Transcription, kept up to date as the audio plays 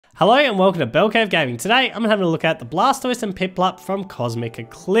Hello and welcome to Bell Cave Gaming. Today I'm having a look at the Blastoise and Piplup from Cosmic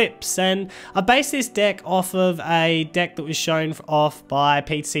Eclipse, and I based this deck off of a deck that was shown off by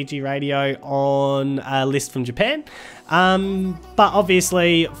PTCGO Radio on a list from Japan, but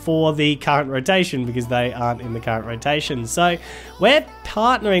obviously for the current rotation because they aren't in the current rotation. So we're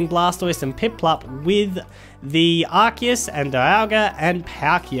partnering Blastoise and Piplup with the Arceus and Dialga and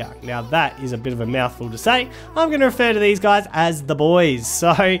Palkia. Now that is a bit of a mouthful to say. I'm going to refer to these guys as the boys.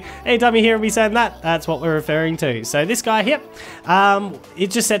 So anytime you hear me saying that, that's what we're referring to. So this guy here, it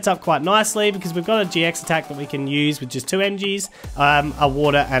just sets up quite nicely because we've got a GX attack that we can use with just two energies, a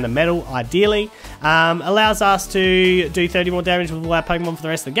water and a metal ideally. Allows us to do 30 more damage with all our Pokemon for the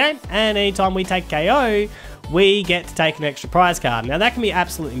rest of the game, and anytime we take KO, we get to take an extra prize card. Now that can be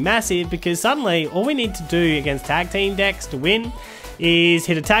absolutely massive because suddenly all we need to do against tag team decks to win is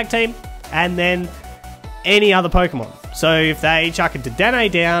hit a tag team and then any other Pokemon. So if they chuck a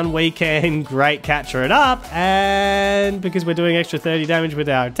Dedenne down, we can great catcher it up, and because we're doing extra 30 damage with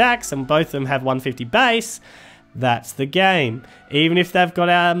our attacks and both of them have 150 base, that's the game. Even if they've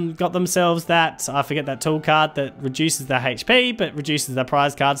got themselves that, I forget that tool card that reduces their HP but reduces their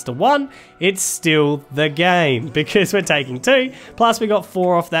prize cards to 1, it's still the game because we're taking 2, plus we got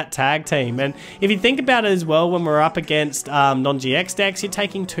 4 off that tag team. And if you think about it as well, when we're up against non-GX decks, you're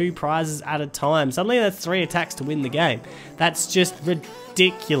taking 2 prizes at a time. Suddenly that's 3 attacks to win the game. That's just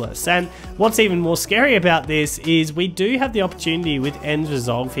ridiculous. And what's even more scary about this is we do have the opportunity with End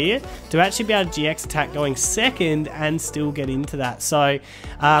Resolve here to actually be able to GX attack going second and still get into that. So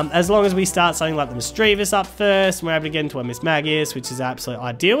as long as we start something like the Misdreavus up first, we're able to get into a Mismagius, which is absolutely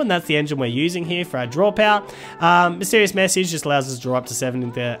ideal, and that's the engine we're using here for our draw power. Mysterious Message just allows us to draw up to 7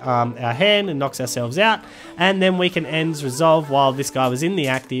 into our hand and knocks ourselves out, and then we can End Resolve while this guy was in the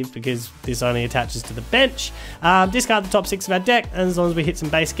active because this only attaches to the bench. Discard the top 6 of our deck, and as long as we hit some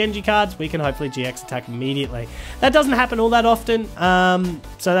base Genji cards, we can hopefully GX attack immediately. That doesn't happen all that often,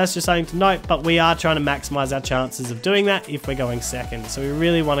 so that's just something to note, but we are trying to maximize our chances of doing that if we're going second, so we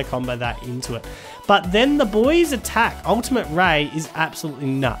really want to combo that into it. But then the boys' attack, Ultimate Ray, is absolutely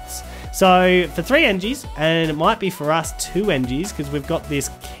nuts. So for 3 NGs, and it might be for us 2 NGs because we've got this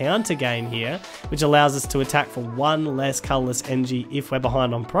counter gain here, which allows us to attack for 1 less colorless NG if we're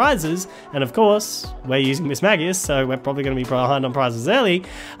behind on prizes. And of course, we're using Mismagius, so we're probably going to be behind on prizes early.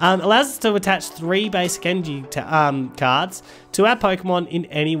 Allows us to attach 3 basic NG cards to our Pokemon in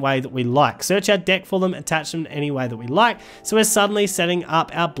any way that we like. Search our deck for them, attach them in any way that we like. So we're suddenly setting up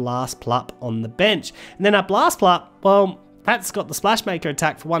our Blastplup on the bench. And then our Blastplup, well, that's got the Splash Maker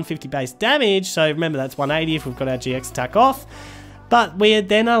attack for 150 base damage, so remember that's 180 if we've got our GX attack off. But we are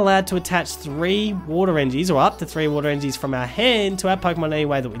then allowed to attach 3 Water Energies, or up to 3 Water Energies from our hand to our Pokemon any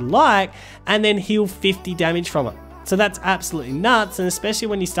way that we like, and then heal 50 damage from it. So that's absolutely nuts, and especially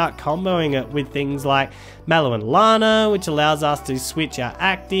when you start comboing it with things like Mallow and Lana, which allows us to switch our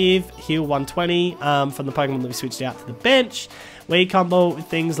active, heal 120 from the Pokemon that we switched out to the bench. We combo with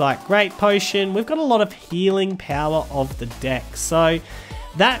things like Great Potion. We've got a lot of healing power of the deck. So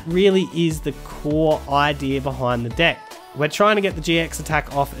that really is the core idea behind the deck. We're trying to get the GX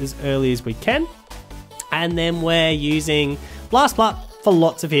attack off as early as we can, and then we're using Blastplup for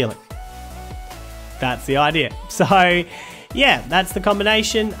lots of healing. That's the idea. So yeah, that's the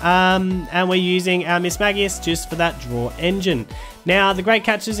combination, and we're using our Mismagius just for that draw engine. Now, the great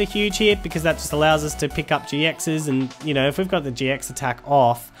catches are huge here because that just allows us to pick up GXs, and, you know, if we've got the GX attack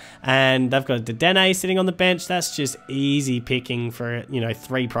off and they've got a Dedenne sitting on the bench, that's just easy picking for, you know,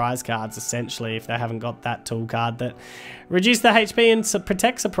 3 prize cards, essentially, if they haven't got that tool card that reduces their HP and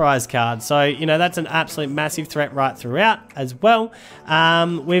protects a prize card. So, you know, that's an absolute massive threat right throughout as well.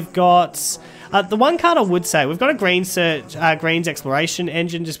 We've got... the one card I would say, we've got a Green's Exploration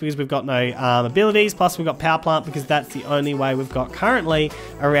engine just because we've got no abilities, plus we've got Power Plant because that's the only way we've got currently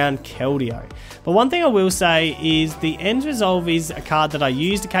around Keldeo. But one thing I will say is the End Resolve is a card that I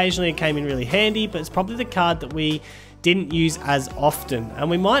used occasionally. It came in really handy, but it's probably the card that we didn't use as often, and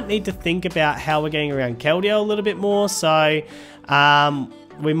we might need to think about how we're getting around Keldeo a little bit more, so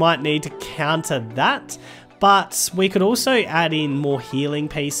we might need to counter that. But we could also add in more healing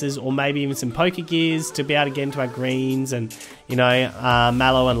pieces, or maybe even some Poké Gears to be able to get into our greens and, you know,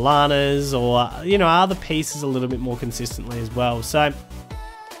 Mallow and Lana's, or, you know, other pieces a little bit more consistently as well. So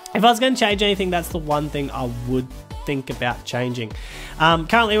if I was going to change anything, that's the one thing I would think about changing.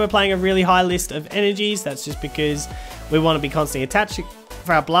 Currently we're playing a really high list of energies. That's just because we want to be constantly attaching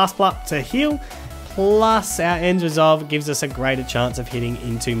for our Blastplup to heal. Plus our End Resolve gives us a greater chance of hitting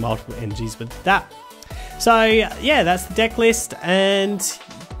into multiple energies with that. So yeah, that's the deck list, and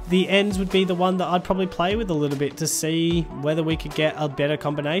the ends would be the one that I'd probably play with a little bit to see whether we could get a better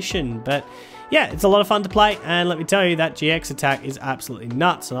combination. But yeah, it's a lot of fun to play, and let me tell you, that GX attack is absolutely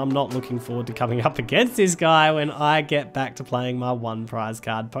nuts, and I'm not looking forward to coming up against this guy when I get back to playing my one prize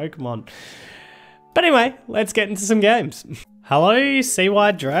card Pokemon. But anyway, let's get into some games. Hello,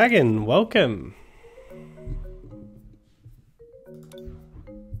 CY Dragon, welcome.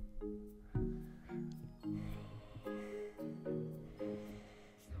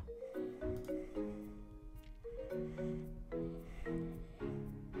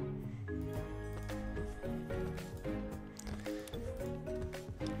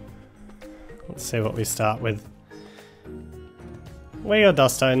 Let's see what we start with. We got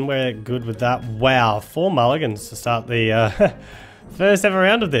Dustone, we're good with that. Wow, 4 mulligans to start the first ever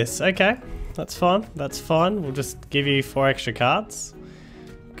round of this. Okay, that's fine, that's fine. We'll just give you 4 extra cards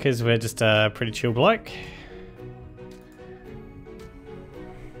because we're just a pretty chill bloke.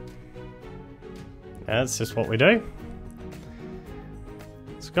 That's just what we do.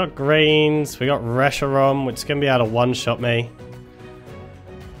 So we've got greens, we got Reshirom, which is going to be able to one-shot me.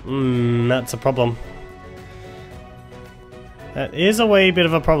 That's a problem. That is a wee bit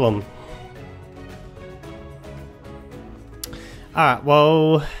of a problem. Alright,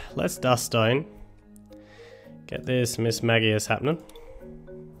 well, let's Dustone. Get this Miss Magius happening.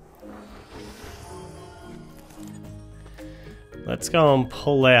 Let's go and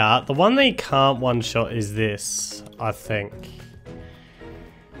pull out. The one that you can't one-shot is this, I think.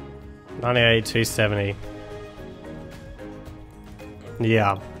 98, 270.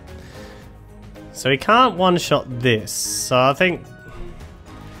 Yeah. So he can't one-shot this, so I think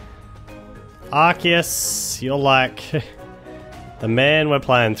Arceus, you're like the man we're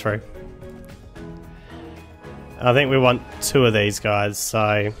playing through. I think we want 2 of these guys,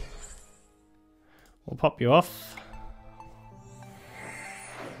 so we'll pop you off.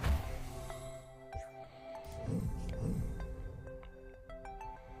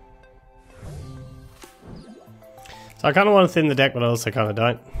 So I kind of want to thin the deck, but I also kind of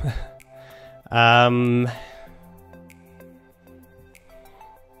don't.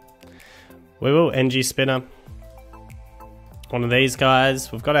 We will NG Spinner. One of these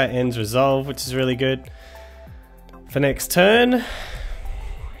guys. We've got our ends resolved, which is really good. For next turn.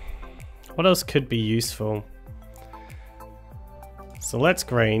 What else could be useful? So let's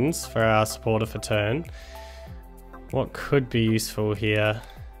greens for our supporter for turn. What could be useful here?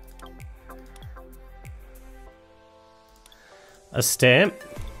 A stamp.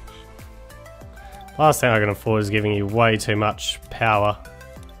 Last thing I can afford is giving you way too much power.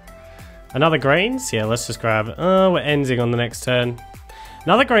 Another greens? Yeah, let's just grab it. Oh, we're ending on the next turn.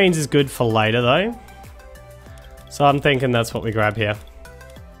 Another greens is good for later though. So I'm thinking that's what we grab here.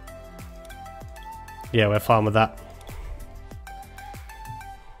 Yeah, we're fine with that.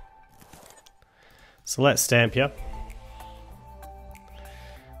 So let's stamp you.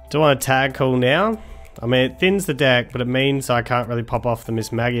 Do I want to tag call now? I mean, it thins the deck, but it means I can't really pop off the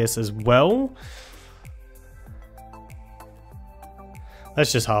Miss Magius as well.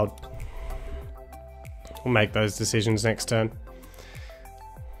 Let's just hold. We'll make those decisions next turn.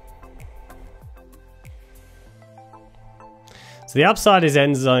 So the upside is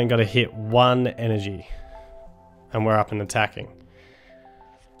end zone got to hit 1 energy. And we're up and attacking.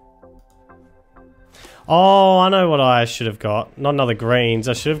 Oh, I know what I should have got. Not another greens.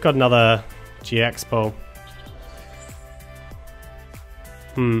 I should have got another GX ball.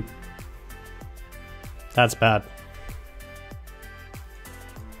 That's bad.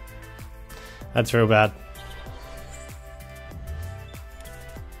 That's real bad.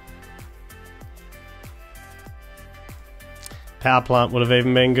 Power plant would have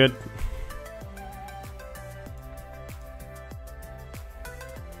even been good.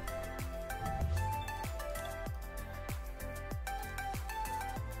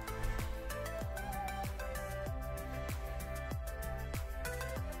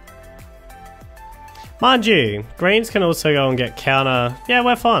 Mind you, greens can also go and get counter. Yeah,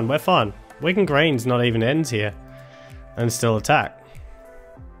 we're fine, we're fine. We can greens not even ends here and still attack.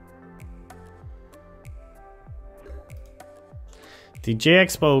 The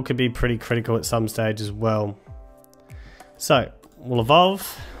GX ball could be pretty critical at some stage as well. So, we'll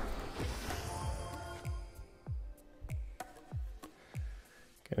evolve.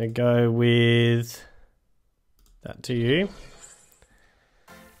 Gonna go with that to you.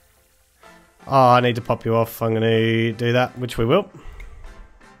 Oh, I need to pop you off. I'm gonna do that, which we will.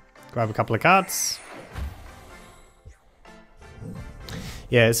 Grab a couple of cards.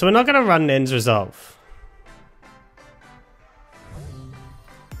 Yeah, so we're not gonna run ends resolve.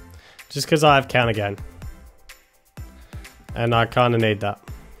 Just because I have counter gain. And I kind of need that.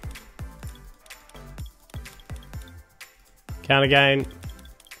 Count again.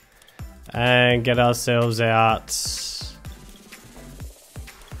 And get ourselves out.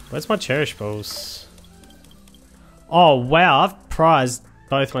 Where's my cherish balls? Oh wow, I've prized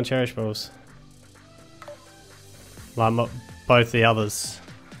both my cherish balls. Like both the others.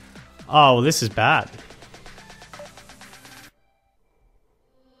 Oh, well, this is bad.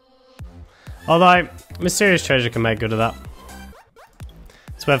 Although, Mysterious Treasure can make good of that.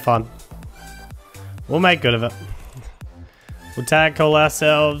 It's worth fun. We'll make good of it. We'll tag call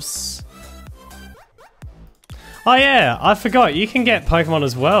ourselves. Oh yeah, I forgot, you can get Pokemon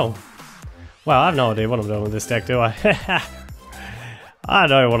as well. Wow, I have no idea what I'm doing with this deck, do I? I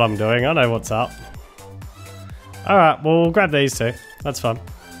know what I'm doing, I know what's up. Alright, well, we'll grab these two. That's fun.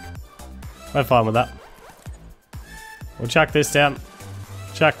 We're fine with that. We'll chuck this down.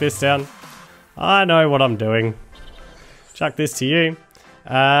 Chuck this down. I know what I'm doing. Chuck this to you.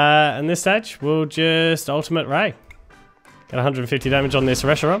 And this stage, we'll just Ultimate Ray. Get 150 damage on this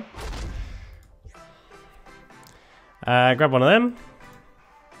Reshirom. Grab one of them.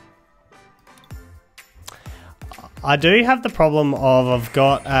 I do have the problem of I've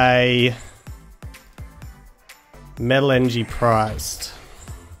got a Metal Energy prized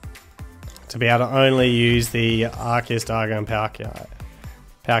to be able to only use the Arceus, Dargo, and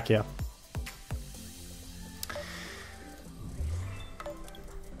Palkia.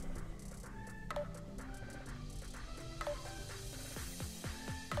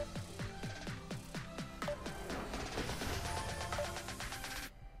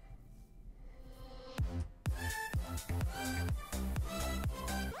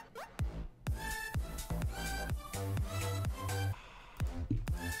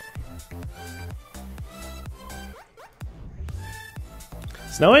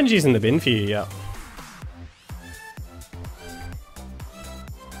 There's no energies in the bin for you yet.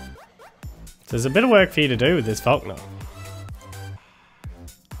 There's a bit of work for you to do with this Falconer.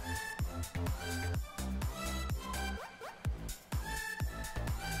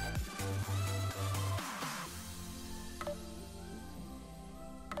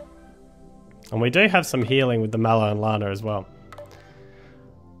 And we do have some healing with the Mallow and Lana as well.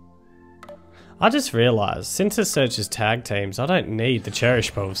 I just realised, since it searches tag teams, I don't need the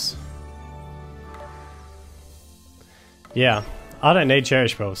Cherish Balls. Yeah, I don't need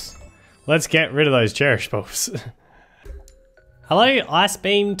Cherish Balls. Let's get rid of those Cherish Balls. Hello, Ice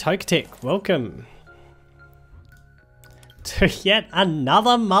Beam Togetic. Welcome to yet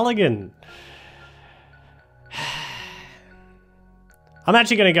another mulligan. I'm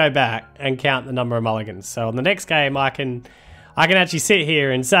actually going to go back and count the number of mulligans. So on the next game, I can actually sit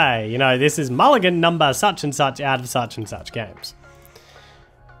here and say, you know, this is mulligan number such and such out of such and such games.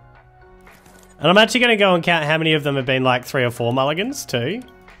 And I'm actually going to go and count how many of them have been like 3 or 4 mulligans too.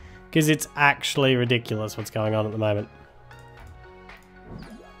 Because it's actually ridiculous what's going on at the moment.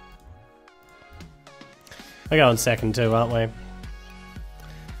 We're going second too, aren't we?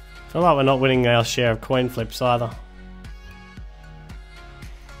 Feel like we're not winning our share of coin flips either.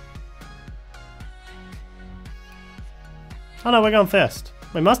 Oh no, we're going first.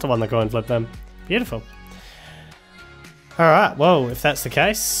 We must have won the coin flip then. Beautiful. Alright, well, if that's the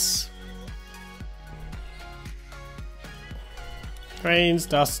case. Greens,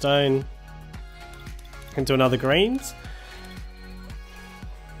 Duststone. Into another greens.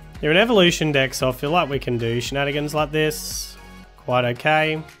 You're an evolution deck, so I feel like we can do shenanigans like this. Quite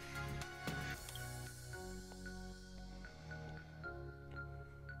okay.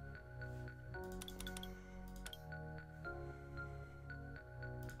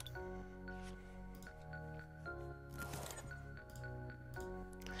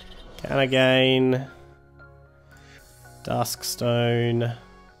 And again, Duskstone,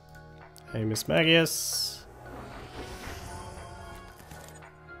 Amos Magius,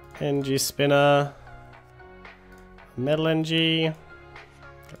 Energy Spinner, Metal Energy,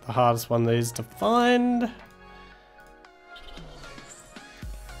 the hardest one of these to find.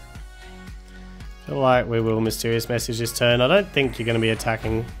 Feel like we will Mysterious Message this turn. I don't think you're going to be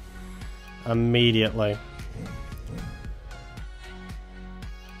attacking immediately.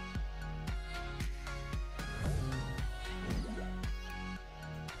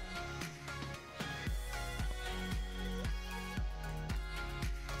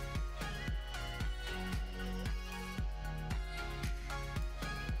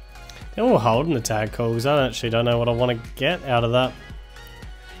 They're all holding the tag call because I actually don't know what I want to get out of that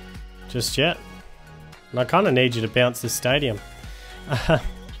just yet. And I kind of need you to bounce this stadium.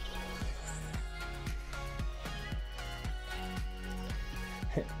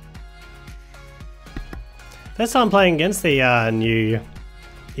 First time playing against the new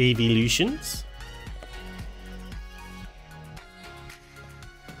Eeveelutions.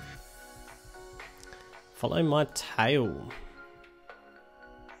 Follow my tail.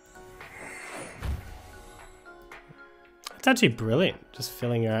 It's actually brilliant, just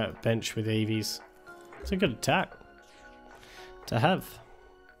filling your bench with Eevees. It's a good attack to have.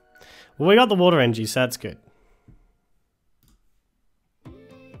 Well, we got the water energy, so that's good.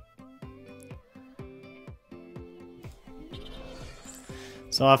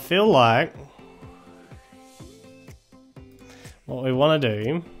 So I feel like what we want to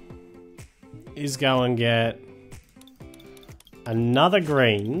do is go and get another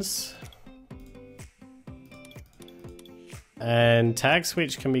greens, and tag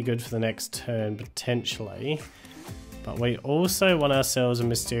switch can be good for the next turn potentially, but we also want ourselves a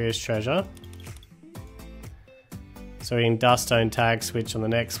mysterious treasure, so we can dust stone tag switch on the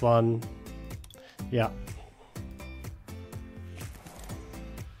next one. Yeah.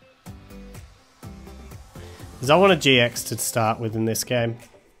 Because I want a GX to start with in this game.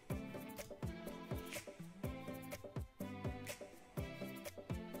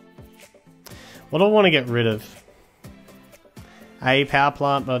 What do I want to get rid of? A power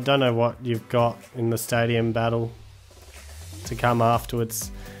plant, but I don't know what you've got in the stadium battle to come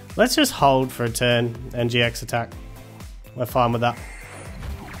afterwards. Let's just hold for a turn and GX attack. We're fine with that.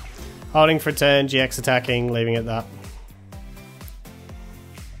 Holding for a turn, GX attacking, leaving it that.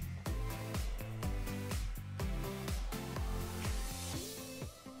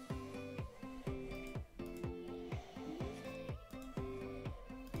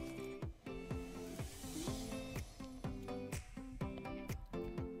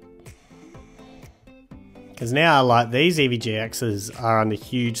 Because now, like, these EVGXs are under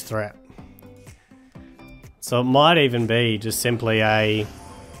huge threat. So it might even be just simply a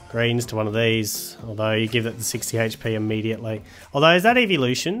greens to one of these, although you give it the 60 HP immediately. Although, is that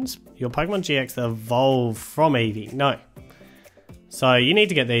Eeveelutions? Your Pokemon GX that evolve from Eevee? No. So you need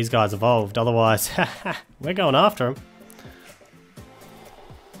to get these guys evolved, otherwise we're going after them.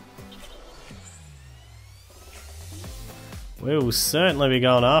 We will certainly be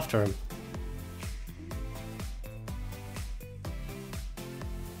going after them.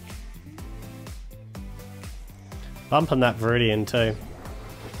 Bumping that Viridian too.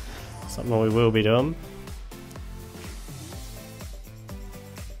 Something we will be doing.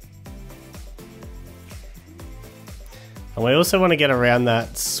 And we also want to get around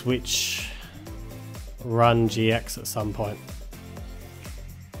that switch run GX at some point.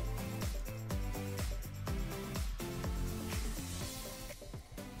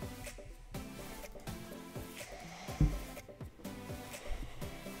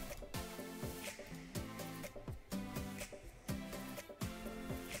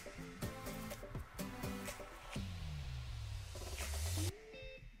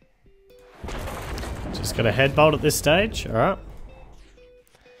 Just got a head bolt at this stage, alright.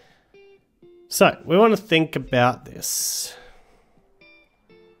 So, we want to think about this.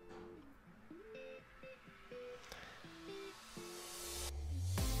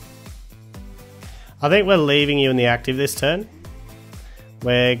 I think we're leaving you in the active this turn.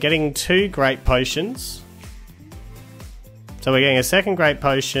 We're getting 2 great potions. So we're getting a second great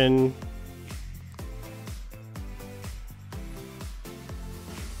potion.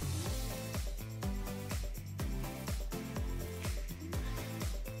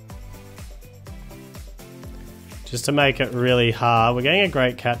 Just to make it really hard. We're getting a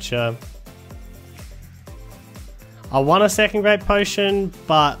great catcher. I want a second great potion,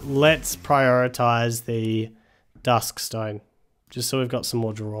 but let's prioritize the Dusk Stone. Just so we've got some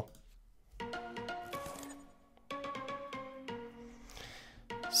more draw.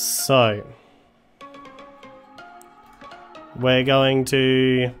 So we're going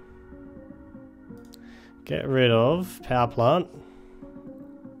to get rid of Power Plant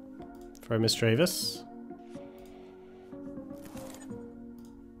for a Mischievous.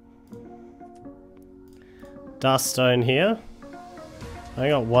 Dust Stone here. I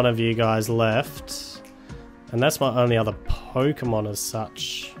got one of you guys left, and that's my only other Pokemon as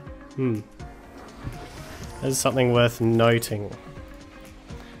such. There's something worth noting.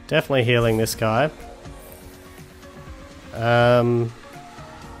 Definitely healing this guy.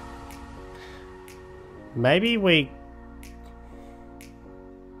 Maybe we...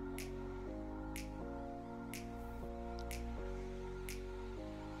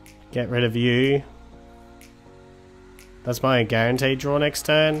 get rid of you. That's my guaranteed draw next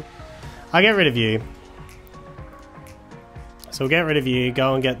turn. I get rid of you. So we'll get rid of you,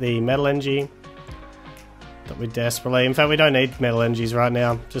 go and get the Metal Energy that we desperately... In fact, we don't need Metal Energies right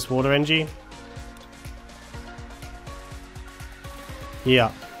now, just Water Energy.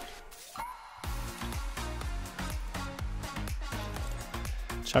 Yeah.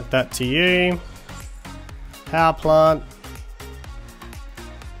 Chuck that to you. Power Plant.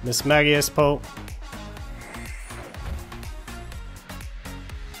 Miss Magius pull.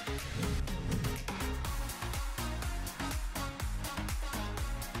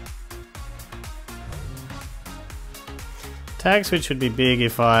 Tag switch would be big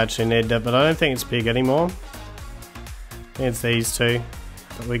if I actually need that, but I don't think it's big anymore. I think it's these two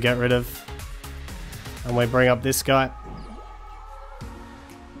that we get rid of. And we bring up this guy.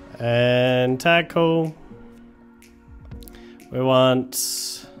 And tag call. We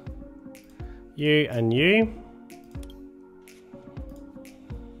want you and you.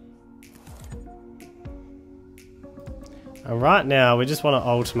 And right now we just want an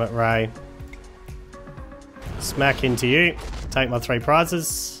ultimate ray. Smack into you. Take my 3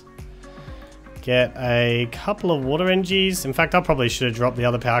 prizes. Get a couple of water energies. In fact, I probably should have dropped the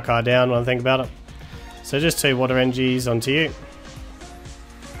other power card down when I think about it. So just 2 water energies onto you.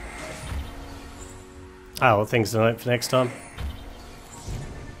 Oh, well, things to note for next time.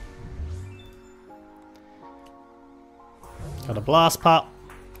 Got a Blastplup.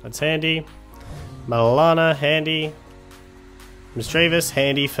 That's handy. Malana, handy. Mischievous,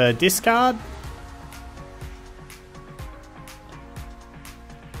 handy for discard.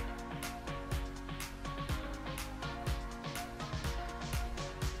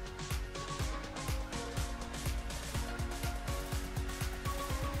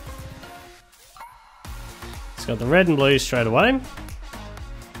 It's got the red and blue straight away.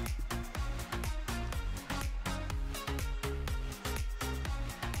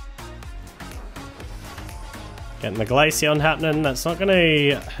 Getting the Glaceon happening. That's not going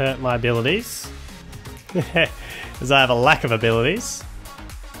to hurt my abilities. As I have a lack of abilities.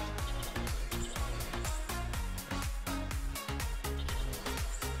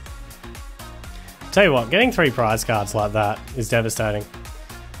 Tell you what, getting 3 prize cards like that is devastating.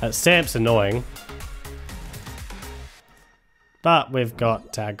 That stamp's annoying. But we've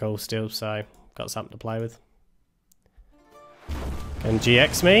got tag call still, so got something to play with. Can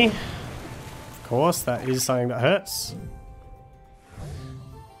GX me? Of course, that is something that hurts.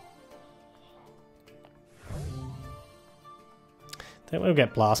 I think we'll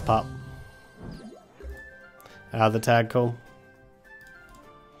get Blastplup out of the tag call.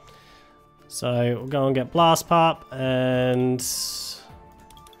 So we'll go and get Blastplup and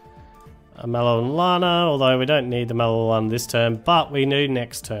a Mellow and Lana, although we don't need the Mellow one this turn, but we do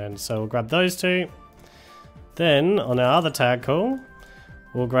next turn. So we'll grab those 2. Then on our other tag call,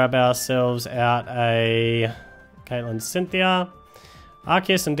 we'll grab ourselves out a Caitlin Cynthia.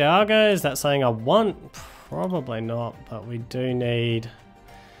 Arceus and Dialga, is that something I want? Probably not, but we do need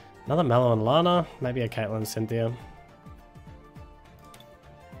another Mellow and Lana, maybe a Caitlin Cynthia.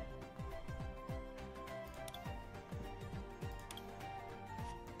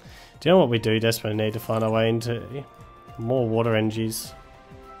 Do you know what we do desperately need to find our way into? More water energies.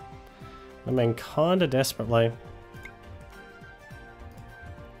 I mean, kinda desperately.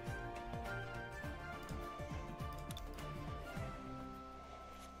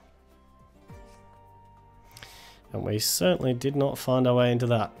 And we certainly did not find our way into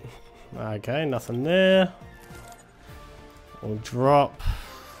that. Okay, nothing there. We'll drop.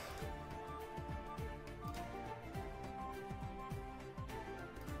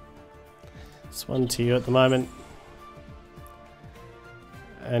 This one to you at the moment.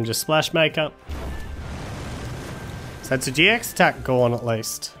 And just Splash Maker. So it's a GX attack gone at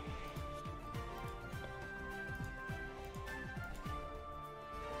least.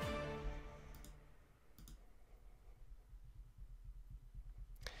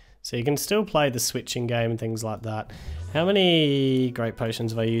 So you can still play the switching game and things like that. How many Great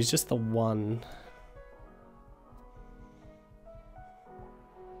Potions have I used? Just the one.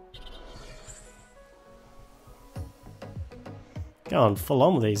 Going full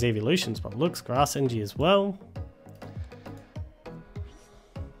on with these Eeveelutions, but looks Grass Energy as well.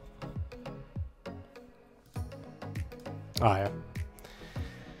 Oh yeah.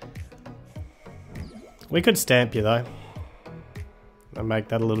 We could stamp you though. And make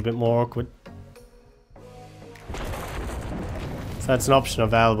that a little bit more awkward. So that's an option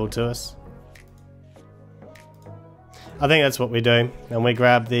available to us. I think that's what we do. And we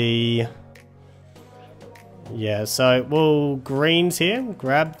grab the... Yeah, so we'll greens here.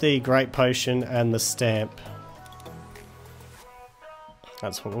 Grab the Great Potion and the stamp.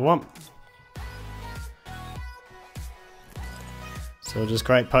 That's what we want. So we'll just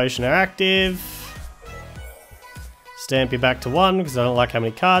Great Potion are active. Stamp you back to 1 because I don't like how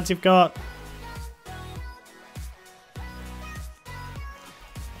many cards you've got.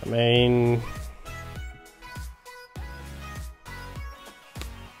 I mean...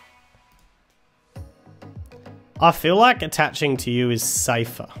 I feel like attaching to you is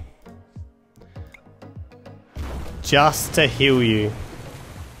safer. Just to heal you.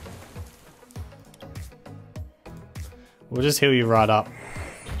 We'll just heal you right up.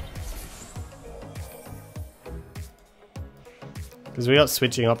 Because we got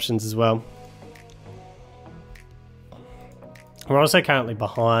switching options as well. We're also currently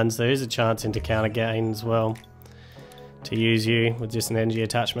behind, so there is a chance into counter gain as well. To use you with just an energy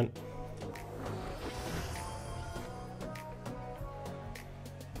attachment.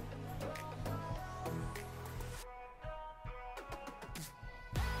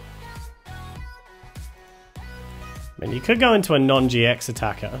 I mean, you could go into a non-GX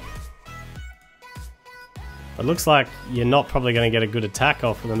attacker. It looks like you're not probably going to get a good attack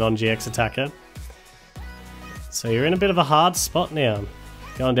off with a non-GX attacker. So you're in a bit of a hard spot now.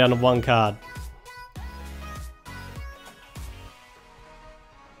 Going down to one card.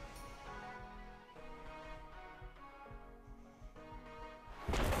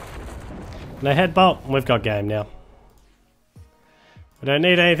 No headbutt, we've got game now. We don't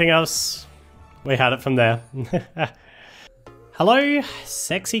need anything else. We had it from there. Hello,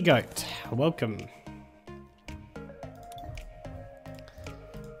 sexy goat. Welcome.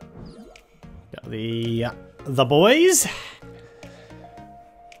 Got the boys.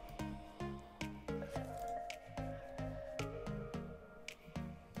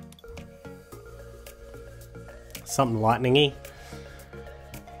 Something lightning-y.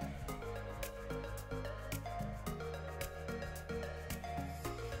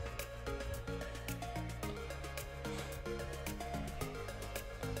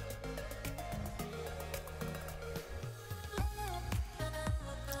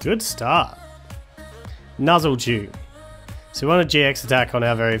 Good start. Nuzzlechu. So we want a GX attack on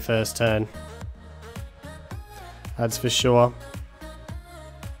our very first turn. That's for sure.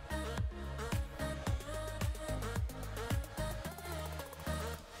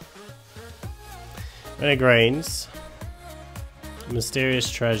 Many greens. Mysterious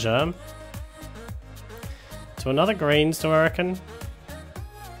treasure. To another greens, do I reckon?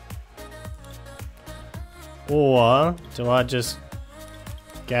 Or do I just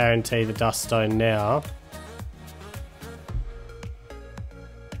guarantee the dust stone now?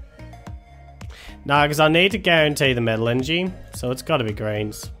 No, because I need to guarantee the metal energy, so it's got to be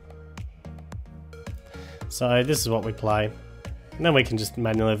greens. So this is what we play. And then we can just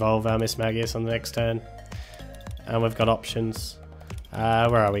manually evolve our Miss Magius on the next turn. And we've got options.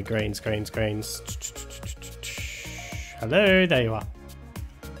 Where are we? Greens, greens, greens. Hello, there you are.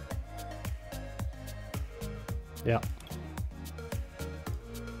 Yep.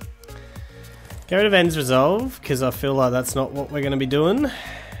 Get rid of End's Resolve, because I feel like that's not what we're going to be doing.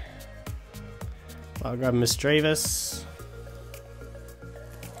 I'll grab Misdreavus.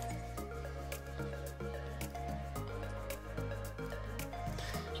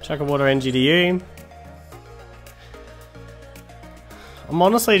 Chuck a water energy to you. I'm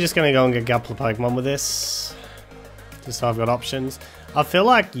honestly just going to go and get a couple of Pokemon with this. Just so I've got options. I feel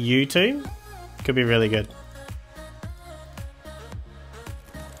like you two could be really good.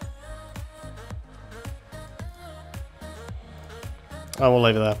 I will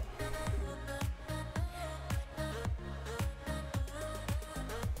leave it there.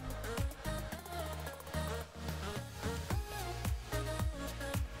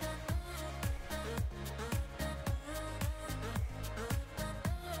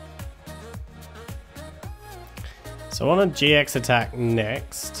 So I want a GX attack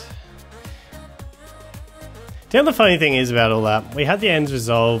next. The other funny thing is about all that, we had the Ends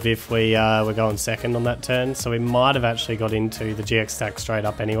Resolve if we were going second on that turn, so we might have actually got into the GX attack straight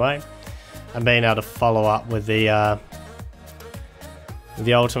up anyway, and being able to follow up with the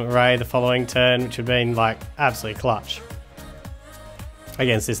Ultimate Ray the following turn, which would have been like absolutely clutch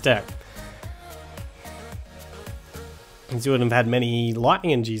against this deck. Because you wouldn't have had many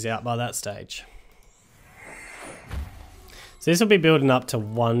lightning energies out by that stage. So this will be building up to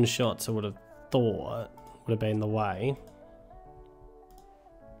one shot, so I would have thought would have been the way.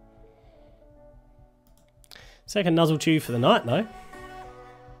 Second Nuzzlechu for the night, though.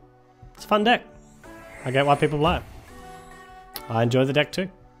 It's a fun deck. I get why people play it. I enjoy the deck too.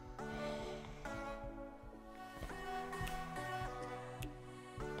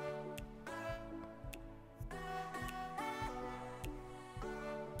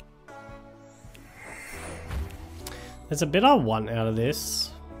 There's a bit I want out of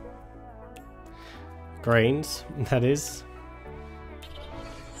this. Greens, that is.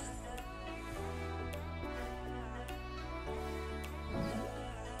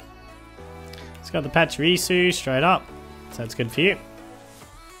 It's got the Pachirisu straight up, so that's good for you.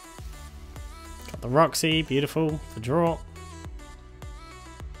 Got Got the Roxy, beautiful, for draw.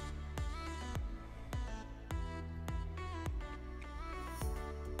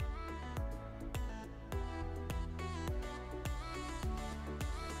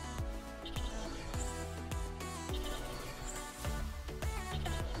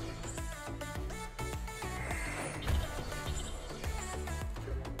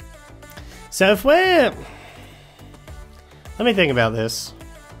 So if we're... Let me think about this.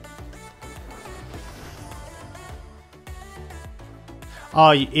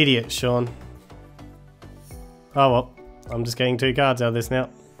 Oh, you idiot, Shaun. Oh well, I'm just getting 2 cards out of this now.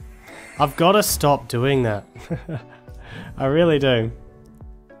 I've got to stop doing that. I really do.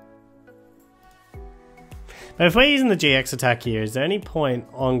 But if we're using the GX attack here, is there any point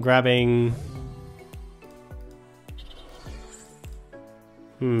on grabbing...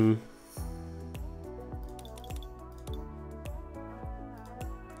 Do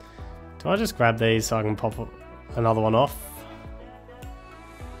I just grab these so I can pop another one off?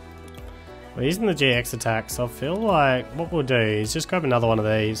 We're using the GX attack, so I feel like what we'll do is just grab another one of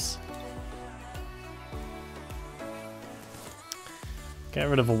these. Get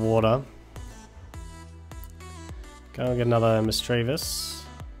rid of a water. Go and get another Mischievous.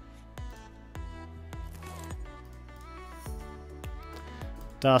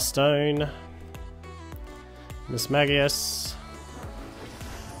 Darkstone. Mismagius.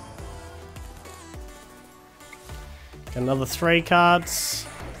 Get another 3 cards.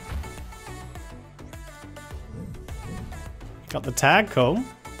 Got the tag, cool.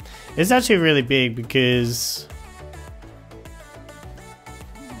 It's actually really big because...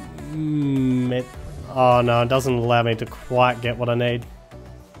 oh no, it doesn't allow me to quite get what I need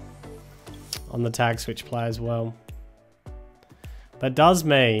on the tag switch play as well. But it does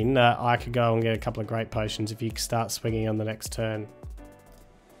mean that I could go and get a couple of great potions if you start swinging on the next turn.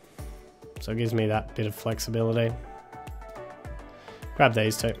 So it gives me that bit of flexibility. Grab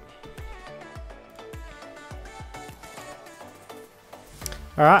these 2.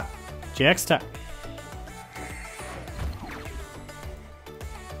 Alright, GX attack.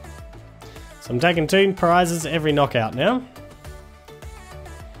 So I'm taking 2 prizes every knockout now.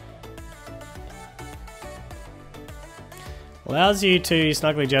 Allows you to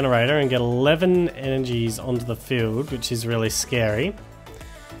Snuggly Generator and get 11 energies onto the field, which is really scary.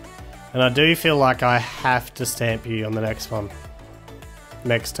 And I do feel like I have to stamp you on the next one.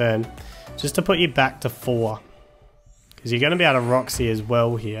 Next turn. Just to put you back to 4. Because you're going to be able to Roxy as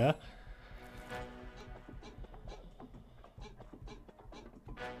well here.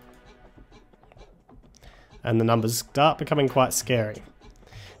 And the numbers start becoming quite scary.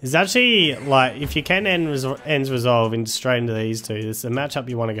 It's actually, like, if you can ends resolve into straight into these 2, this is a matchup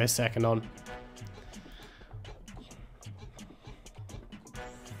you want to go second on.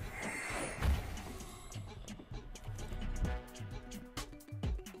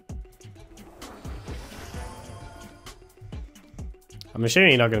 I'm assuming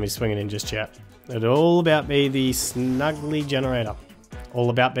you're not going to be swinging in just yet. It'll all about be the Snuggly Generator. All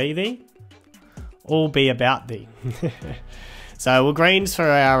about be thee? All be about thee. So we'll greens for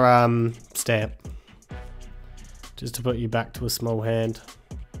our stamp. Just to put you back to a small hand.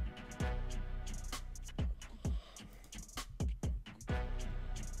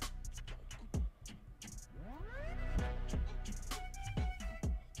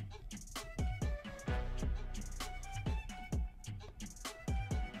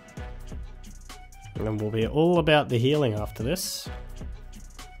 And we'll be all about the healing after this.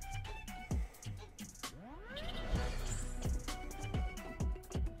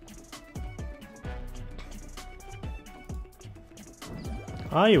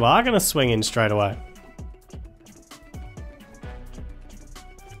 Oh, you are going to swing in straight away.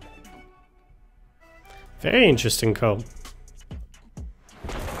 Very interesting call.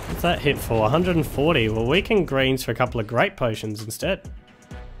 What's that hit for? 140. Well, we can greens for a couple of great potions instead.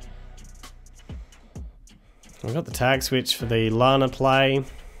 We've got the tag switch for the Lana play,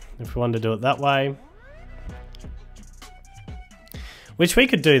 if we wanted to do it that way. Which we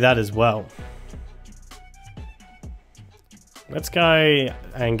could do that as well. Let's go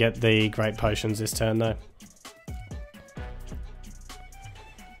and get the great potions this turn though.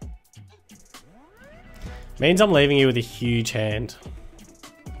 Means I'm leaving you with a huge hand.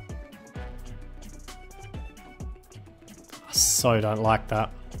 I so don't like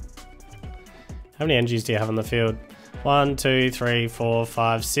that. How many energies do you have on the field? 1, 2, 3, 4,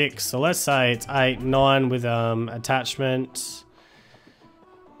 5, 6. So let's say it's 8, 9 with attachment.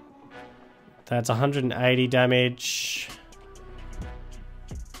 That's 180 damage.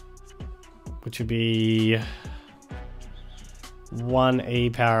 Which would be 1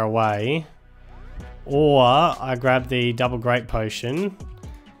 E power away. Or I grab the double great potion,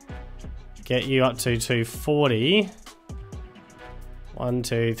 get you up to 240. 1,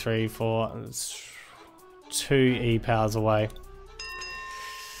 2, 3, 4. It's 2 E-powers away.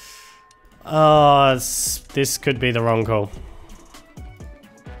 Oh, this could be the wrong call.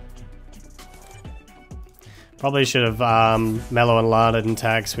 Probably should have Mellow and Lana and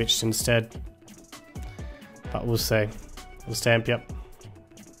tag switched instead. But we'll see. We'll stamp you up.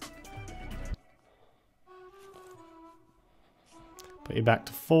 Put you back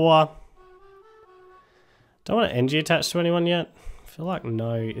to 4. Don't want an NG attached to anyone yet. I feel like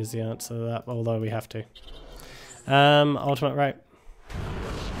no is the answer to that, although we have to. Ultimate rate.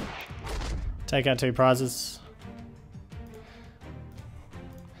 Take out 2 prizes.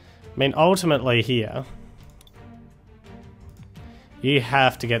 I mean, ultimately here, you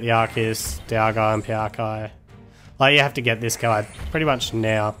have to get the Arceus, Dialga, and Piarkai. Like, you have to get this guy pretty much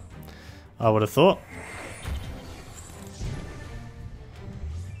now, I would have thought.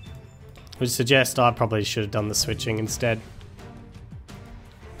 Which suggests I probably should have done the switching instead.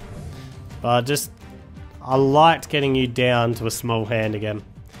 But I liked getting you down to a small hand again.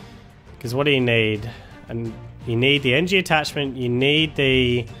 Because what do you need? And you need the NG attachment, you need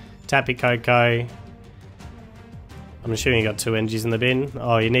the Tapu Koko. I'm assuming you got 2 NGs in the bin.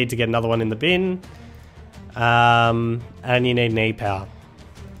 Oh, you need to get another one in the bin. And you need an E-power.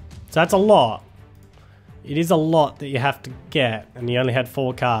 So that's a lot. It is a lot that you have to get, and you only had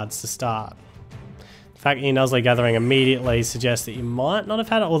 4 cards to start. The fact that you're Nuzzle gathering immediately suggests that you might not have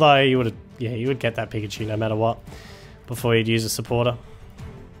had it, although you would have, yeah, you would get that Pikachu no matter what before you'd use a supporter.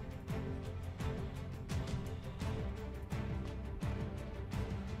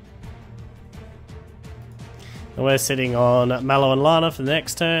 And we're sitting on Mallow and Lana for the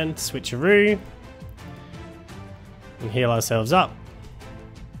next turn. Switcheroo. And heal ourselves up.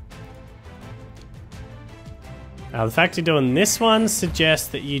 Now the fact you're doing this one suggests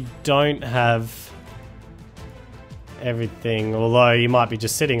that you don't have everything, although you might be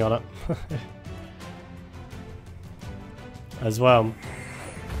just sitting on it as well.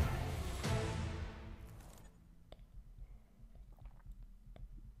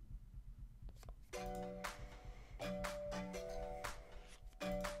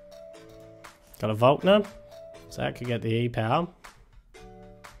 Got a Volkner, so that could get the E-power.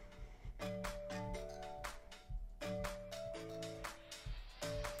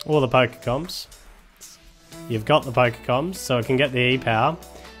 Or the Pokecoms. You've got the Pokecoms, so it can get the E-power.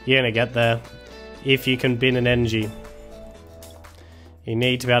 You're going to get there if you can bin an NG. You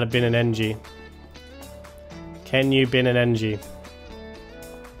need to be able to bin an NG. Can you bin an NG?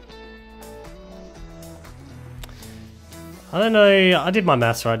 I don't know, I did my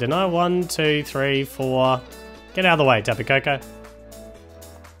maths right, didn't I? 1, 2, 3, 4. Get out of the way, Tapu Koko.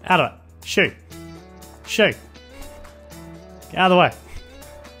 Out of it. Shoot. Shoot. Get out of the way.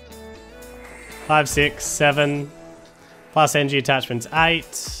 5, 6, 7. Plus NG attachments, 8.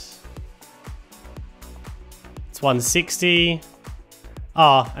 It's 160.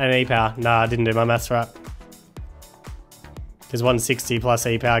 Oh, and E-power. Nah, I didn't do my maths right. Because 160 plus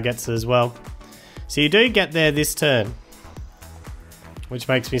E-power gets it as well. So you do get there this turn, which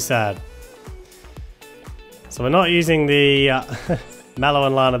makes me sad. So we're not using the Mallow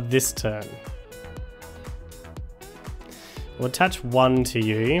and Lana this turn. We'll attach 1 to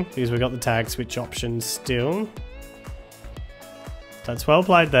you, because we've got the tag switch option still. That's well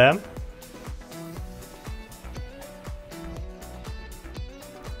played there.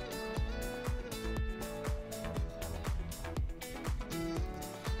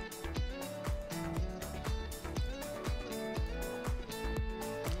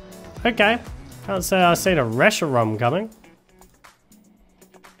 Okay, can't say I've seen a Reshirom coming.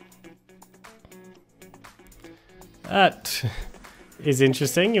 That is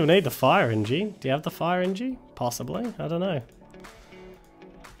interesting. You'll need the fire NG. Do you have the fire NG? Possibly. I don't know.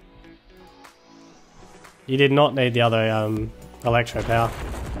 You did not need the other electro power.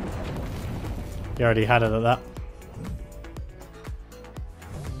 You already had it at that.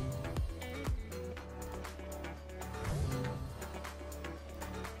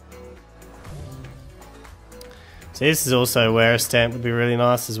 So this is also where a stamp would be really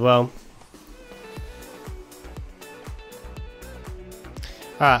nice as well.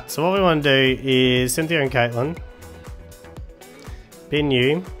 Alright, so what we want to do is Cynthia and Caitlin. Bin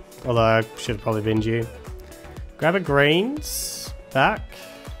you, although I should have probably binned you. Grab a greens back.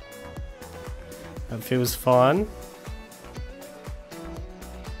 That feels fine.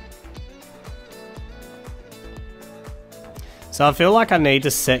 So I feel like I need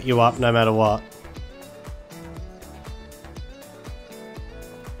to set you up no matter what.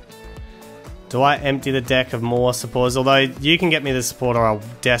 Do I empty the deck of more supporters? Although you can get me the supporter I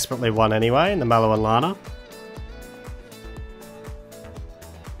desperately want anyway, in the Mallow and Lana.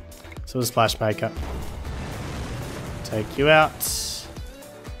 So the Splash Maker. Take you out.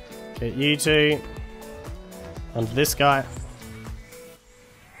 Get you two. Onto this guy.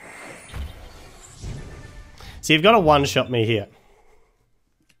 So you've got to one-shot me here.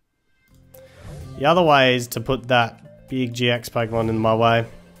 The other way is to put that big GX Pokemon in my way.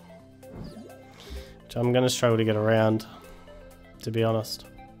 Which I'm going to struggle to get around, to be honest.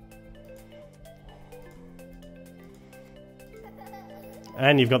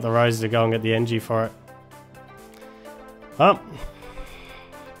 And you've got the Rose to go and get the NG for it. Oh.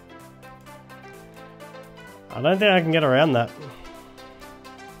 I don't think I can get around that.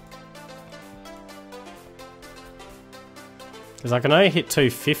 Because I can only hit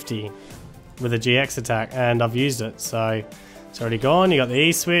 250 with a GX attack, and I've used it, so it's already gone. You got the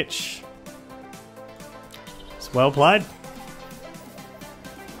E-switch. It's well played.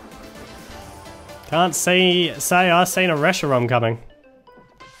 Can't say I seen a Reshirom coming.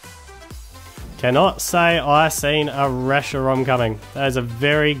 Cannot say I seen a Reshirom coming. That is a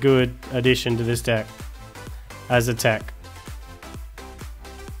very good addition to this deck as a tech.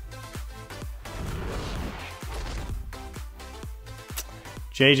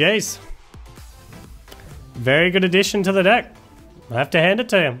 GG's. Very good addition to the deck. I have to hand it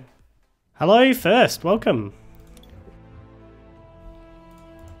to him. Hello first, welcome.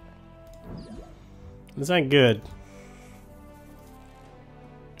 This ain't good.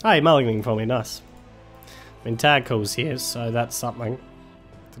 Hey, mulliganing for me, nice. I mean, tag calls here, so that's something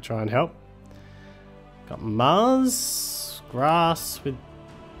to try and help. Got Mars, Grass with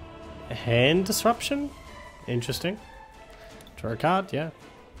hand disruption. Interesting. Draw a card, yeah.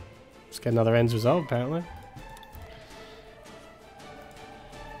 Let's get another ends resolve, apparently.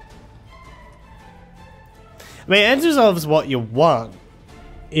 I mean, ends resolve is what you want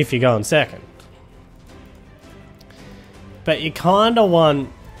if you're going second. But you kind of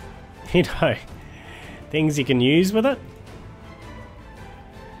want, you know, things you can use with it.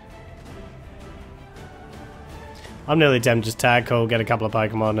 I'm nearly tempted to just tag call, get a couple of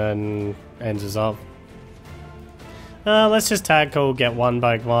Pokemon and ends resolve. Let's just tag call, get one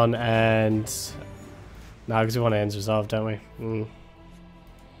Pokemon and... No, because we want ends resolve, don't we?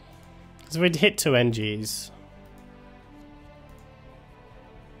 Because we'd hit 2 NGs.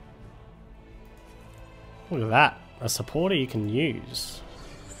 Look at that. A supporter you can use.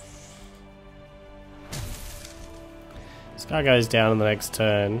 This guy goes down on the next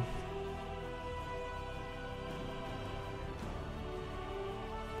turn.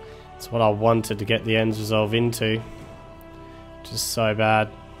 It's what I wanted to get the ends resolve into. Which is so bad.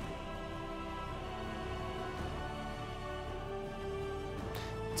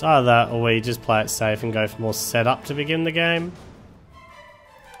 It's either that or we just play it safe and go for more setup to begin the game.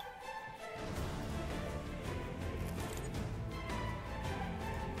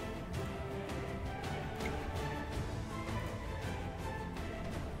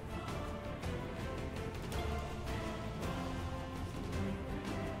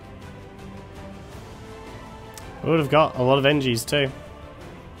 We would have got a lot of NGs too.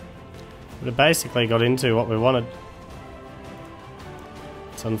 Would have basically got into what we wanted.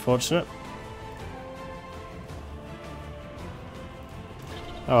 It's unfortunate.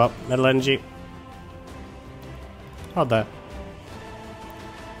 Oh well, Metal Energy. Hold there.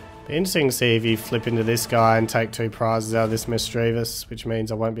 Be interesting to see if you flip into this guy and take 2 prizes out of this Mischievous, which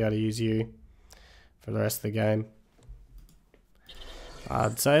means I won't be able to use you for the rest of the game.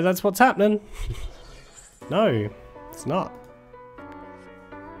 I'd say that's what's happening. No, it's not.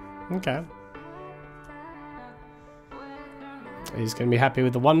 Okay. He's going to be happy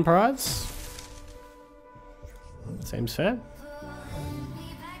with the 1 prize. Seems fair.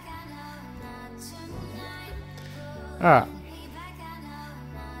 Alright.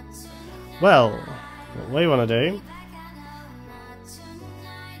 Well, what we want to do...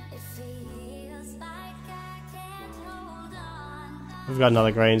 We've got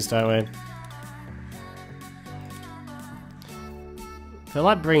another greens, don't we? I feel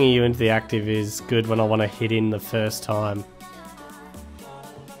like bringing you into the active is good when I want to hit in the first time.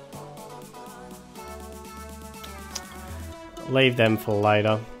 Leave them for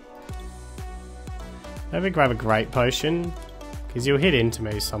later. Maybe grab a Great Potion, because you'll hit into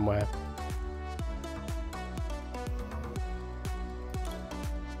me somewhere.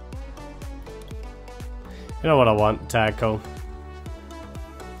 You know what I want? Tag call.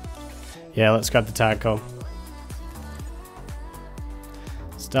 Yeah, let's grab the tag call.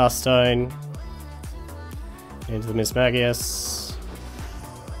 Starstone into the Miss Magius.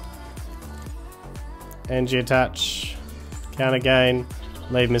 Energy attach. Counter gain.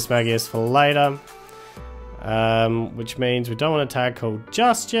 Leave Miss Magius for later. Which means we don't want a tag called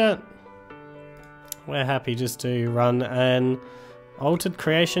just yet. We're happy just to run an Altered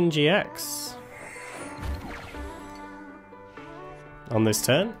Creation GX on this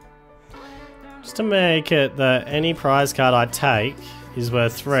turn. Just to make it that any prize card I take is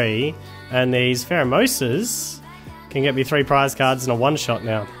worth 3, and these Pheromosas can get me 3 prize cards in a one-shot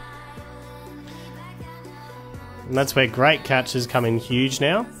now. And that's where Great Catches come in huge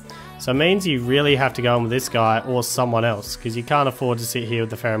now. So it means you really have to go in with this guy or someone else, because you can't afford to sit here with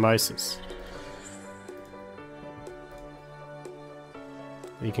the Pheromosas.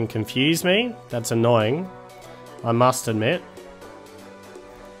 You can confuse me, that's annoying, I must admit.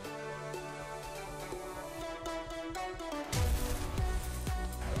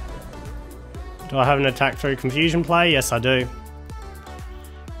 Do I have an attack through confusion play? Yes, I do.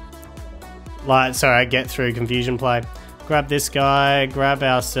 Sorry, I get through confusion play. Grab this guy, grab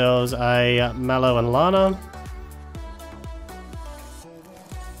ourselves a Mallow and Lana.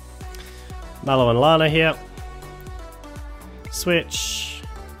 Mallow and Lana here. Switch.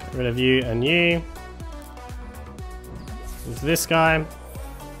 Get rid of you and you. Into this guy.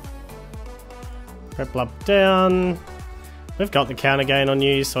 Piplup down. We've got the counter gain on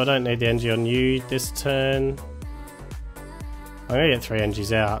you, so I don't need the energy on you this turn. I'm gonna get 3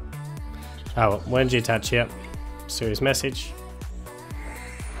 energies out. Oh, well, energy attach here. Serious message.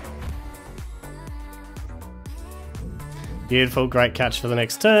 Beautiful, great catch for the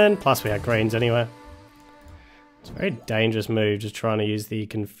next turn. Plus we have greens anyway. It's a very dangerous move, just trying to use the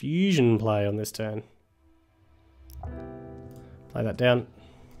confusion play on this turn. Play that down.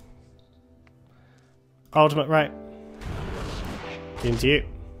 Ultimate Ray. Into you.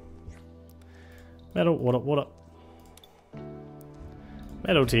 Metal, water.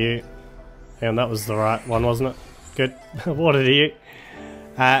 Metal to you. And that was the right one, wasn't it? Good. Water to you.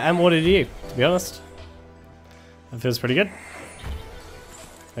 And water to you, to be honest. That feels pretty good.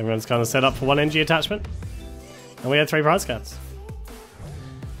 Everyone's kind of set up for 1 energy attachment. And we had 3 prize cards.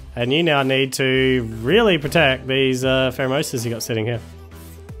 And you now need to really protect these Pheromosas you got sitting here.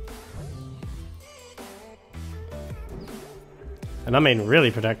 And I mean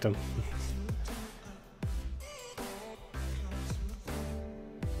really protect them.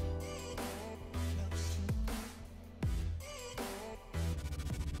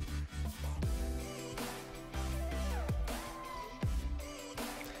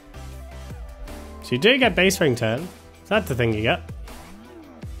 So you do get base ring turn. That's the thing you get.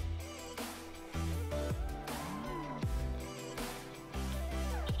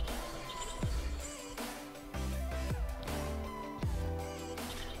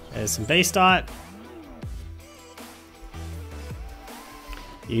 There's some beast diet.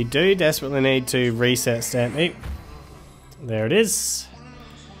 You do desperately need to reset Stampede. There it is.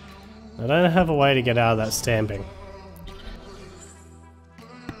 I don't have a way to get out of that stamping.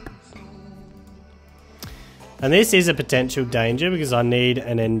 And this is a potential danger because I need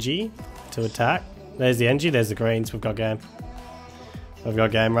an NG to attack. There's the NG, there's the greens. We've got game. We've got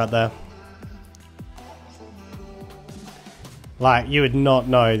game right there. Like, you would not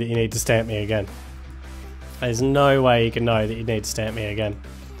know that you need to stamp me again. There's no way you can know that you need to stamp me again.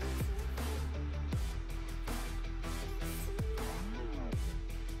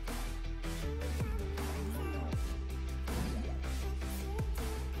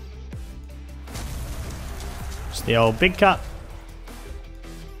 Just the old big cut.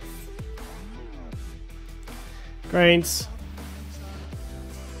 Greens.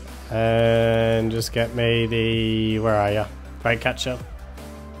 And just get me the... where are you? Great catcher.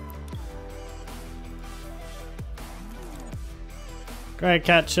 Great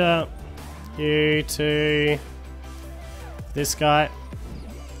catcher. You to this guy.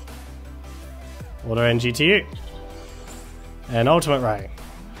 Water NG to you. And ultimate ray.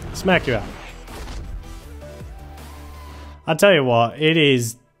 Smack you out. I tell you what, it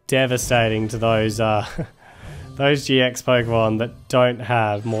is devastating to those those GX Pokemon that don't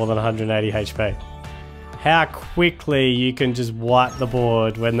have more than 180 HP. How quickly you can just wipe the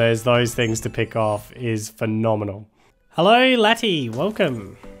board when there's those things to pick off is phenomenal. Hello Latty,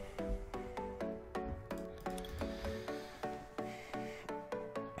 welcome.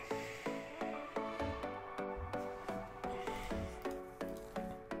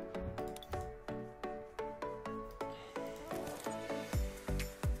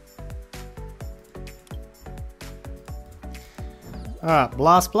 Alright,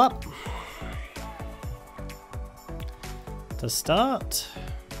 Blastplup. To start.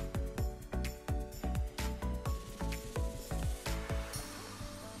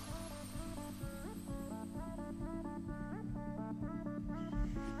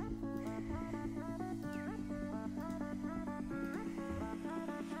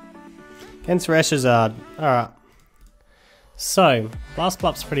 Against Reshizard. Alright. So,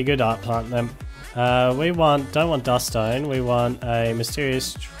 Blastplup's pretty good up, aren't they? We don't want Duststone, we want a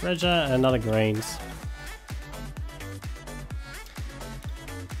Mysterious Treasure and another Greens.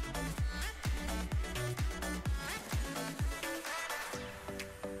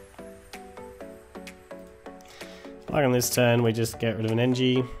 Like on this turn, we just get rid of an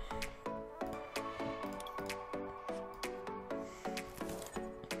NG.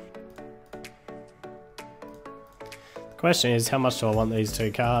 The question is, how much do I want these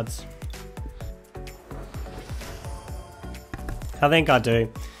two cards? I think I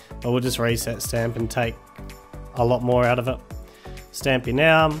do, but we'll just reset Stamp and take a lot more out of it. Stamp you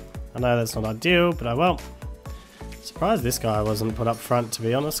now. I know that's not ideal, but I will. Surprised this guy wasn't put up front, to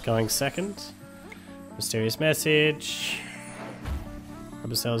be honest, going second. Mysterious Message. Grab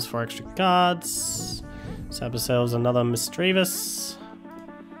ourselves 4 extra cards. Let's have ourselves another Mischievous.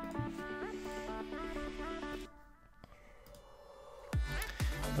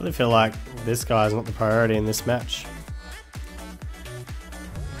 I really feel like this guy's not the priority in this match.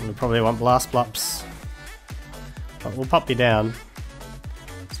 We probably want Blastplups. But we'll pop you down.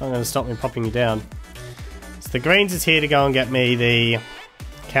 It's not going to stop me popping you down. So the greens is here to go and get me the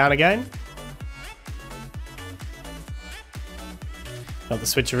counter game. Got the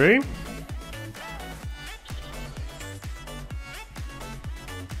switcheroo.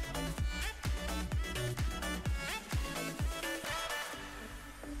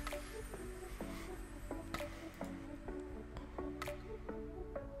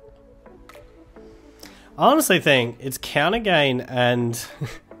 I honestly think it's counter gain and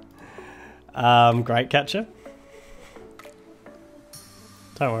great catcher.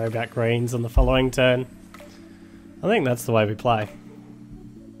 Don't worry about greens on the following turn. I think that's the way we play.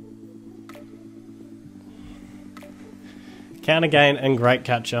 Counter gain and great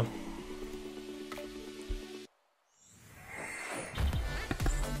catcher.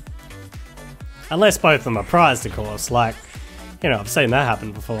 Unless both of them are prized, of course. Like, you know, I've seen that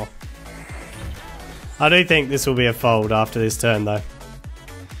happen before. I do think this will be a fold after this turn, though.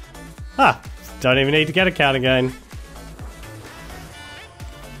 Ah, don't even need to get a counter gain.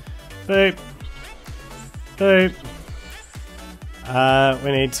 Boop. Boop.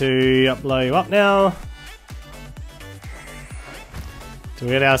 We need to blow you up now. Do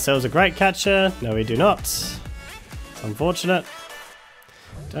we get ourselves a great catcher? No, we do not. It's unfortunate.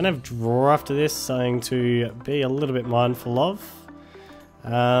 Don't have draw after this, something to be a little bit mindful of.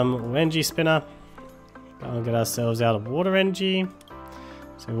 Energy spinner. Go and get ourselves out of water energy.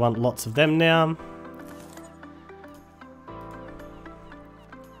 So we want lots of them now.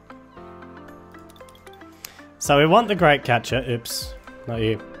 So we want the great catcher. Oops, not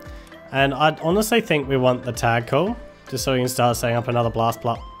you. And I honestly think we want the tag call, just so we can start setting up another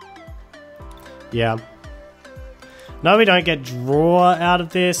Blastplup. Yeah. No, we don't get draw out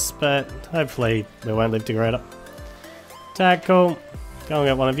of this, but hopefully we won't live to regret it. Tag call. Go and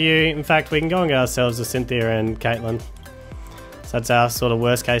get one of you. In fact, we can go and get ourselves a Cynthia and Caitlin. So that's our sort of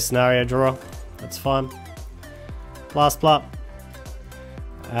worst case scenario draw. That's fine. Blastplup.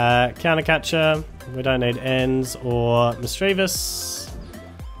 Counter catcher. We don't need ends or Mischievous.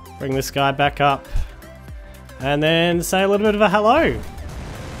 Bring this guy back up. And then say a little bit of a hello.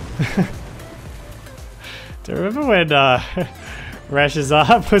 Do you remember when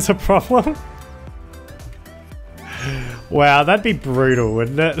Reshizard was a problem? Wow, that'd be brutal,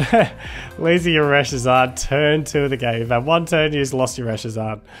 wouldn't it? Losing your Reshizard, turn 2 of the game. You've had one turn, you just lost your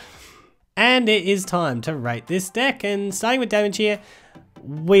Reshizard. And it is time to rate this deck, and starting with damage here,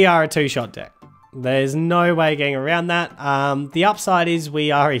 we are a 2-shot deck. There's no way getting around that. The upside is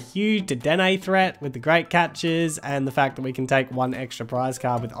we are a huge Dedenne threat with the great catches and the fact that we can take 1 extra prize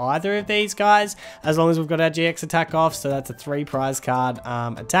card with either of these guys as long as we've got our GX attack off, so that's a 3 prize card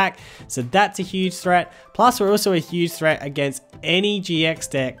attack. So that's a huge threat. Plus we're also a huge threat against any GX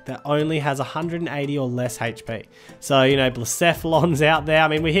deck that only has 180 or less HP. So, you know, Blacephalon's out there. I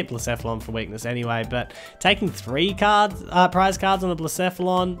mean, we hit Blacephalon for weakness anyway, but taking 3 cards, prize cards on a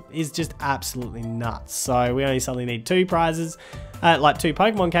Blacephalon is just absolutely nuts. So we only suddenly need 2 prizes, like 2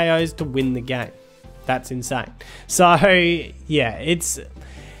 Pokemon KOs to win the game. That's insane. So yeah,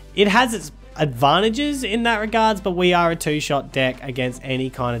 it has its advantages in that regards, but we are a 2-shot deck against any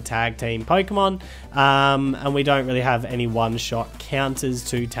kind of tag team Pokemon, and we don't really have any 1-shot counters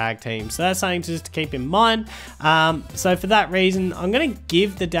to tag teams, so that's something just to keep in mind. So for that reason, I'm going to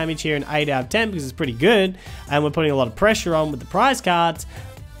give the damage here an 8 out of 10 because it's pretty good, and we're putting a lot of pressure on with the prize cards.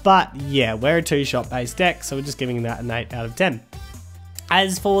 But yeah, we're a 2-shot based deck, so we're just giving that an 8 out of 10.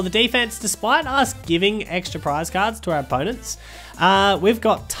 As for the defense, despite us giving extra prize cards to our opponents, we've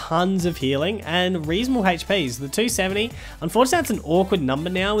got tons of healing and reasonable HPs. The 270, unfortunately that's an awkward number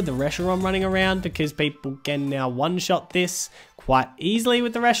now with the Reshirom running around because people can now one-shot this quite easily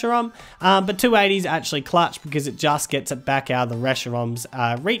with the Reshirom, but 280 is actually clutch because it just gets it back out of the Reshirom's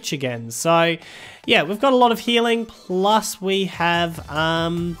reach again. So yeah, we've got a lot of healing, plus we have,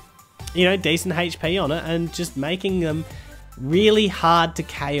 you know, decent HP on it and just making them really hard to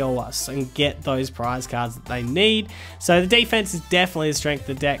KO us and get those prize cards that they need. So the defense is definitely the strength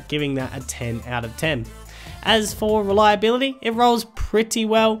of the deck, giving that a 10 out of 10. As for reliability, it rolls pretty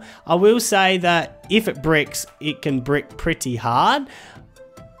well. I will say that if it bricks, it can brick pretty hard.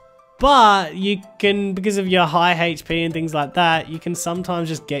 But you can, because of your high HP and things like that, you can sometimes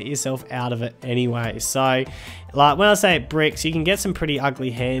just get yourself out of it anyway. So, like when I say it bricks, you can get some pretty ugly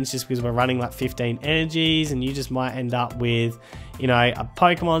hands just because we're running like 15 energies and you just might end up with, you know, a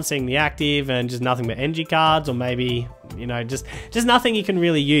Pokemon seeing the active and just nothing but energy cards, or maybe, you know, just nothing you can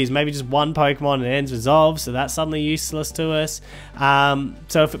really use. Maybe just one Pokemon and it ends resolve, so that's suddenly useless to us.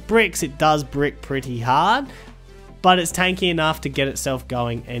 So if it bricks, it does brick pretty hard, but it's tanky enough to get itself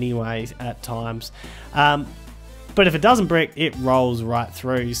going anyway at times. But if it doesn't brick, it rolls right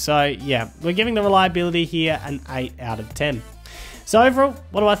through. So yeah, we're giving the reliability here an 8 out of 10. So overall,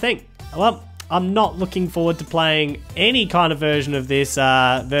 what do I think? Well, I'm not looking forward to playing any kind of version of this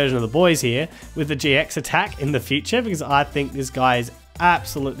version of the boys here with the GX attack in the future, because I think this guy is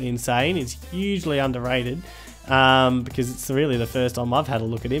absolutely insane. He's hugely underrated. Because it's really the first time I've had a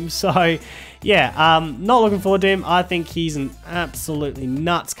look at him. So yeah, not looking forward to him. I think he's an absolutely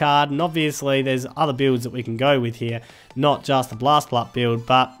nuts card, and obviously there's other builds that we can go with here, not just the Blastplup build,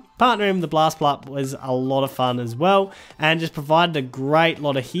 but partnering with the Blastplup was a lot of fun as well, and just provided a great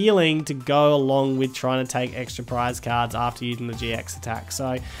lot of healing to go along with trying to take extra prize cards after using the GX attack.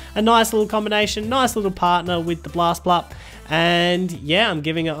 So a nice little combination, nice little partner with the Blastplup, and yeah, I'm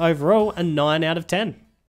giving it overall a 9 out of 10.